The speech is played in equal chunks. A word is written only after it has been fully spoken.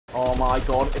my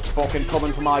god, it's fucking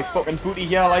coming for my fucking booty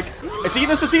here, like, it's eating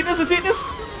us, it's eating us, it's eating us!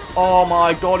 Oh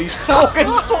my god, he's fucking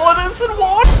swallowed us in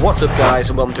one! What's up guys,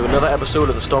 and welcome to another episode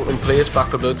of the Stonkmen Plays Back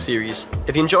for Blood series.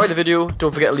 If you enjoyed the video,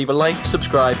 don't forget to leave a like,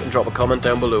 subscribe and drop a comment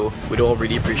down below. We'd all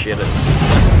really appreciate it.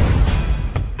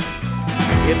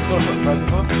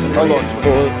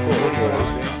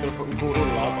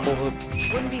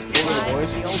 Wouldn't be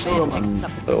surprised if the old man makes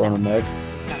something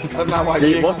That's not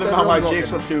why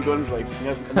Jake's got two guns, like,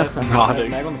 there's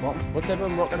Meg on the bottom. What's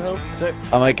everyone rocking home? So,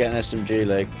 I might get an SMG,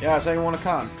 like. yeah, does anyone want a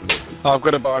can? Oh, I've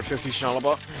got a bar 50 Chanel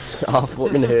bot. I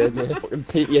fucking heard me. Fucking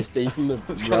PTSD from the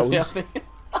rounds.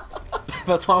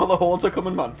 That's why all the holes are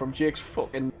coming, man, from Jake's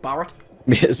fucking Barrett.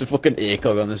 Mate, there's a fucking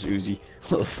ACOG on this Uzi.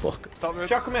 What the fuck? Stop it.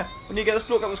 Jack, come here. When you get this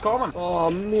bloke out of this car, man.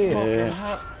 Oh, man. Fucking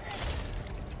hell.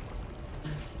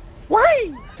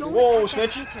 Why? Whoa,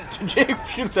 snitch. Jake,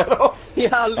 shoot his head off. Yeah,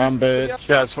 I'm bird. Yeah,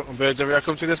 there's fucking birds everywhere.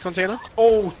 Come through this container.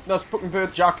 Oh, that's fucking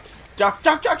bird. Jack. Jack.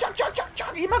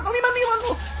 He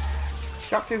mental.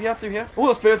 Jack, through here. Oh,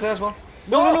 there's birds there as well.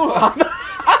 No.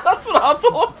 That's what I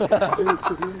thought.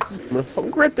 I'm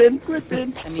fucking gripping.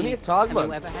 I mean, What are you talking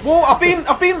about? Whoa, I've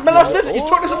been molested. He's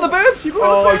took us in the birds.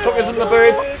 Oh, he took us in the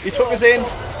birds. He took us in.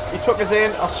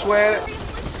 I swear.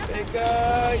 Big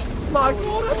guy. My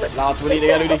God. Lads, we need to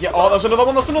get out of here. Oh, there's another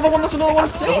one. There's another one on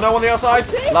the other side.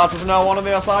 Lads, there's another one on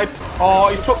the other side. Oh,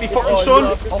 he's took me fucking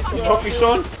son. He's took me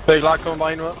son. Big lad coming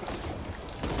behind me.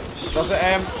 That's it.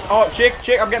 Oh,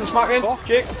 Jake, I'm getting smacked in.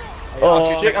 Jake.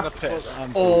 Oh, Jake. taking a piss.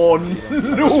 Oh,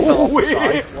 no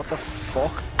way. What the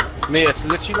fuck? Mate, it's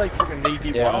literally like fucking knee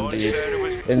deep. Yeah, water.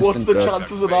 indeed. What's the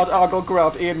chances of that? I got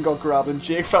grabbed, Aiden got grabbed, and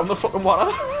Jake found the fucking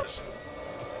water.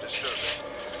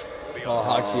 Oh,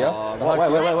 hacks here. Where?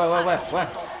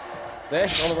 There,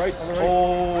 on the right.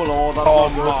 Oh lord, that's Oh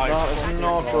not good. my That is fucking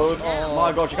not God. good. Oh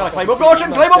my god, you gotta climb up. God, you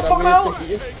can climb up, fucking hell!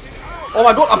 Oh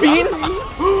my god, I've been!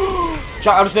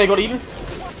 Jack, I just nearly got eaten.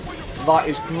 That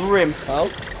is grim. How?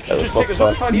 Just pick us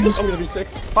up, try and eat us. I'm gonna be sick.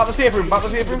 Back the safe room. Part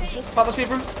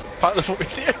of the fucking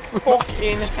safe.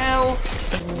 Fucking hell.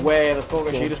 Where the fuck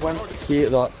has she just went? Hear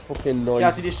that fucking noise.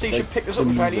 Yeah, did you see she picked us up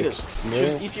and tried to eat us? She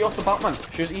just eats you off the back, man.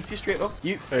 She just eats you straight up.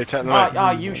 You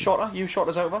shot her. You shot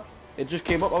us over. It just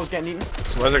came up, I was getting eaten.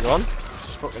 So where's it gone?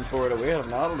 Just fucking throw it away. I've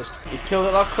nailed this. He's killed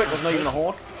it that quick, there's not even a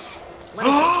horde. The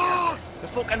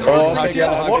fucking Oh, hacks here.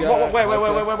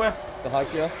 Where? The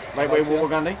hacks here. Right, wait, what we're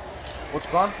gonna do? What's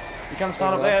the plan? You can't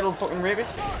stand up there, it'll fucking rape you.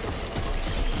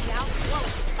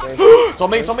 It's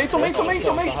on me.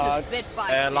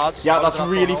 lads. Yeah, that's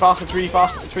really fast, it's really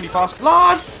fast.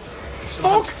 Lads!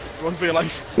 Fuck! Run for your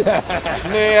life.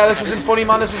 Nah, this isn't funny,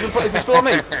 man, this isn't funny. Is it still on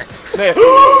me? Nah.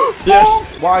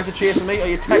 Yes. Why is it chasing me? Are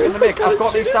you taking the mick? I've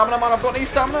got these stamina, man,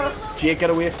 Jake, get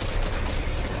away.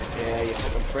 Yeah, you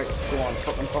fucking prick. Go on,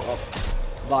 fucking fuck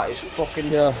off. That is fucking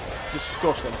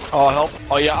disgusting. Oh, help.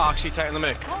 Oh, you're actually taking the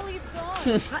mick. oh, he's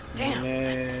gone. Hot damn.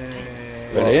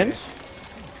 Brilliant.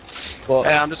 What?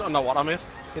 I'm just underwater, mate.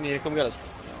 Can you come get us?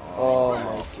 Oh my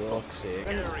God. Fuck's sake.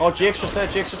 Oh, Jake's just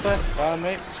there. Fine,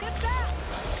 mate.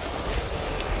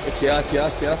 It's here.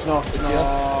 It's not.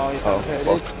 You're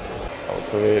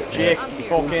Okay. Jake,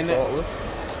 fucking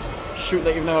shoot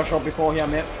that you've never shot before here,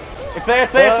 mate. It's there.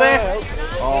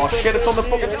 Oh shit, it's on the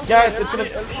fucking. Yeah, it's gonna.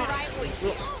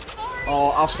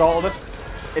 Oh, I've startled it.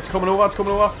 It's coming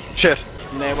over. Shit.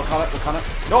 Nah, we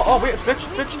can't. No, oh wait, it's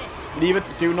glitched. Leave it.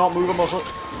 Do not move a muscle.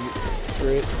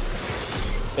 Straight.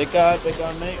 Big guy,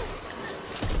 mate.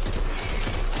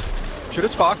 Shoot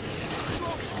it, Spark.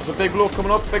 There's a big bloke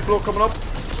coming up.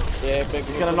 Yeah, big.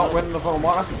 He's gonna knock wind in the fucking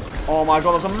water. Oh my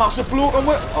god, there's a massive bloke on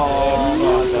it. Oh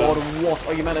my god, what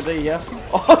are you meant to do here?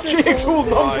 Oh, Jake's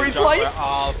holding on for his life.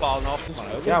 I'll fall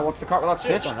off. Yeah, what's the crack with that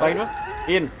snitch? Behind me?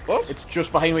 Ian, What? it's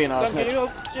just behind me now, snitch.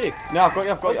 Jake. No, I've got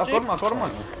him,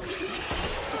 man.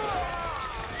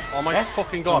 Oh my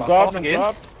fucking god, I'm Grab, popping in.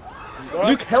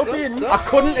 Luke, help in. I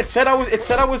couldn't, it said I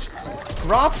was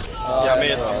grabbed. Yeah,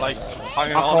 mate, I'm like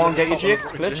hanging I on. can't get you, Jake,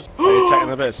 it's glitched. Are you taking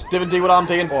the piss? Didn't do what I'm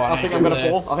doing. I think I'm gonna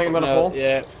fall.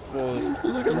 Yeah.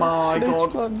 My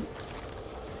god.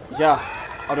 Yeah.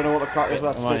 I don't know what the crack is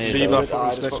with that snitch. Leave that I fucking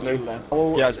just snitch fucking now. leave them.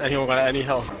 Oh, Yeah, has anyone got any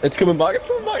health? It's coming back. it's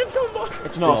not. No.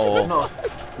 It's not.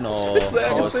 No.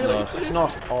 It's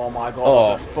not. Oh my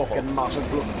god, that's a fucking massive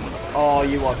blow. Oh,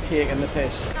 you are taking the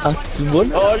piss. That's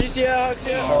one. Oh,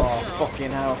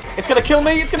 fucking hell. It's gonna kill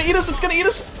me. It's gonna eat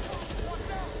us.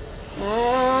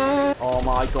 Oh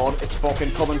my god, it's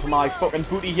fucking coming for my fucking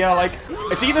booty here, like,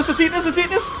 it's eating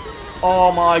us.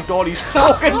 Oh my god, he's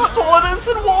fucking swallowed us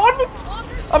in one.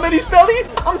 I'm in his belly.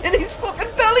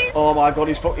 Fucking belly. Oh my god,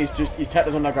 he's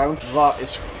tetted on the ground. That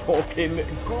is fucking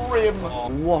grim.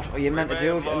 What are you meant to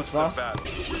do against that?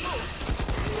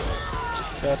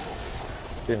 Yeah,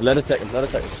 let it take him, let it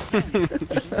take him.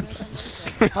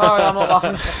 Alright, I'm not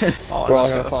laughing. Oh, We're all let's gonna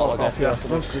get the fall fuck like off, yeah.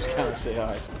 I just can't say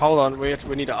hi. Hold on, wait,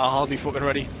 we need to. I'll be fucking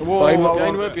ready. Whoa, Behind whoa,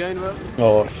 Behind whoa. it, behind it.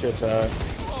 Oh shit, You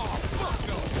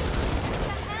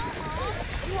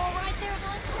all right there,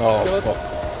 bud? oh fuck.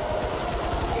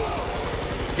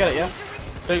 Get it, yeah?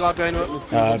 Big lad behind it.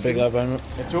 Big lad behind me.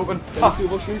 It's open. Oh.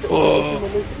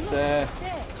 It's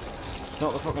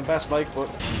not the fucking best, like, but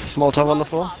Small time on the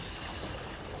floor.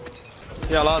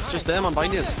 Yeah, lads, just them, I'm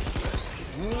behind you.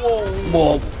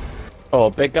 Whoa. Oh,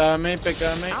 big guy on me, big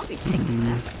guy on me. I'll be taking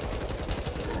that.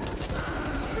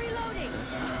 Reloading.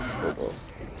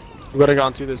 We gotta go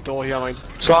on through this door here, mate.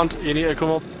 Slant, you need to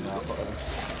come up.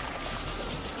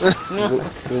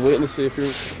 We're waiting to see if you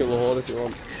kill the horde if you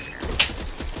want.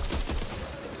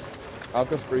 I've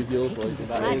got 3 heals, like.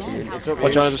 that is. It's up Or do you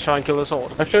here. wanna just try and kill this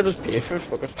horde? I should just pay for it,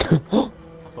 fuck it. I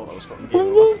thought that was fucking game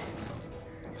over.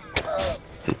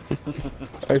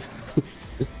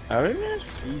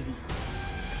 Easy.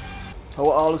 Oh,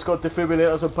 all has got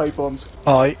defibrillators and pipe bombs.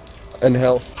 Aye. And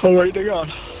health. Alright, they gone.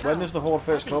 When does the horde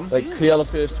first come? Like, clear the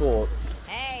first horde,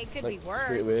 Hey, could like, be worse.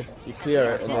 straight away. You clear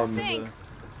it, and then, Think.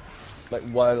 like,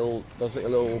 while there's like a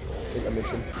little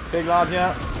intermission. Big lad,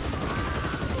 yeah.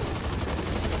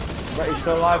 Right, he's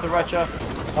still alive, the Retcher.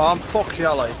 Oh, I'm fucked, yeah,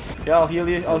 like. Yeah, I'll heal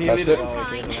you. I'll heal you. That's it. Oh,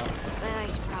 okay, Fine. yeah. But I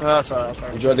should probably That's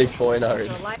alright. Would you already point out? go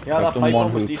like Yeah, that I've done pipe one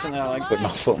bomb was hoop. decent there, like. But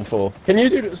not fucking 4. Can you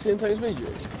do it at the same time as me, Jake?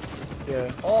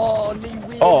 Yeah. Oh, knee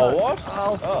wheel. Oh, what?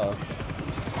 Ow. Oh.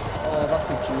 Oh, that's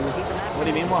a jewel. What do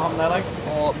you mean? What happened there, like?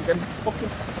 Oh,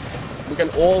 we can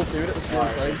all do it at the same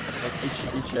time. Like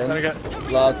each end. Gotta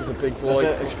get. Lads, it's a big boy.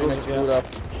 That's it, Fucking explosive, explode up.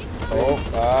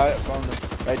 Oh, alright, found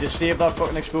him. Right, just save that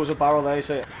fucking explosive barrel there,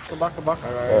 see it. Come back, come back.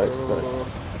 Alright,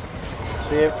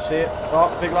 Save, save.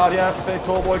 Oh, big lad, yeah. Big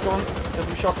tall boy coming. Get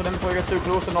some shots at him before he gets too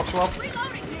close and knocks him off.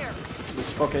 reloading here.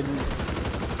 This fucking...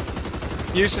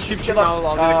 Use the sheep Get shit that. now,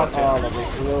 I'll get it Oh, cut lovely.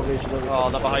 Lovely, lovely. Oh,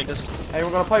 they're behind us. Hey,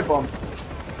 we're gonna pipe bomb.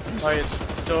 Right, it's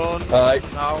done. Alright,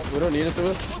 Now. we don't need to do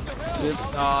it. Sit.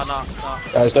 Nah.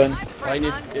 Guys down. Behind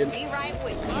you, Run, in. be right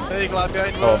with you. Big lad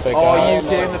behind me. Oh, big Oh, guy. you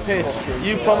taking the piss.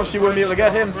 You promised you wouldn't be able to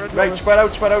get him. Right, spread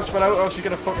out, or else he's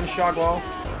gonna fucking shag well.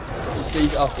 The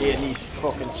seat off. Yeah, and he's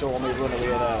fucking saw me run away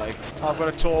there, like. I've got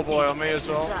a tall boy on me as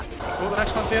well. What's up? Go to the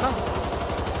next container.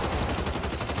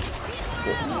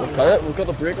 Okay, we've got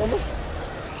the brake on them.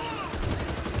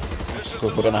 So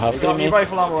we're gonna have You to, got any mate.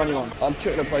 rifle ammo on you on? I'm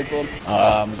chucking a pipe bomb.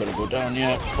 I'm gonna go down,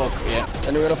 yeah. Fuck, yeah.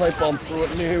 And we're gonna pipe bomb through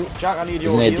it new. Jack, I need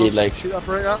Isn't your it dead, heals. like... Shoot that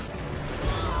breaker.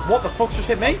 What the fuck's just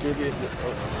hit me? Give you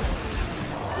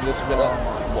this bit up.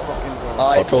 Fucking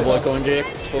God. Oh, troll boy coming, Jake.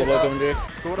 Troll boy coming, Jake.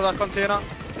 Go to that container.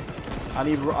 I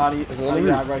need Is it on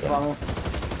the roof? rifle ammo.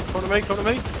 Come to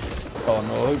me. Oh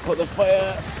no, who put the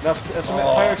fire? There's some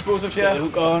fire explosives, Get the yeah.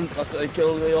 hook on. That's it,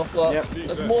 killed me off that. Yep.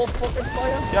 There's more fucking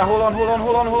fire. Yeah, hold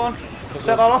on.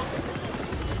 Set that off.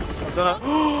 I've done it.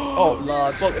 Oh,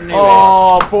 Lads. fucking knew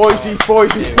Oh,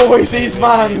 boysies,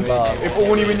 man. Lads. If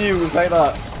only we knew it was like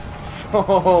that.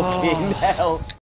 Fucking hell.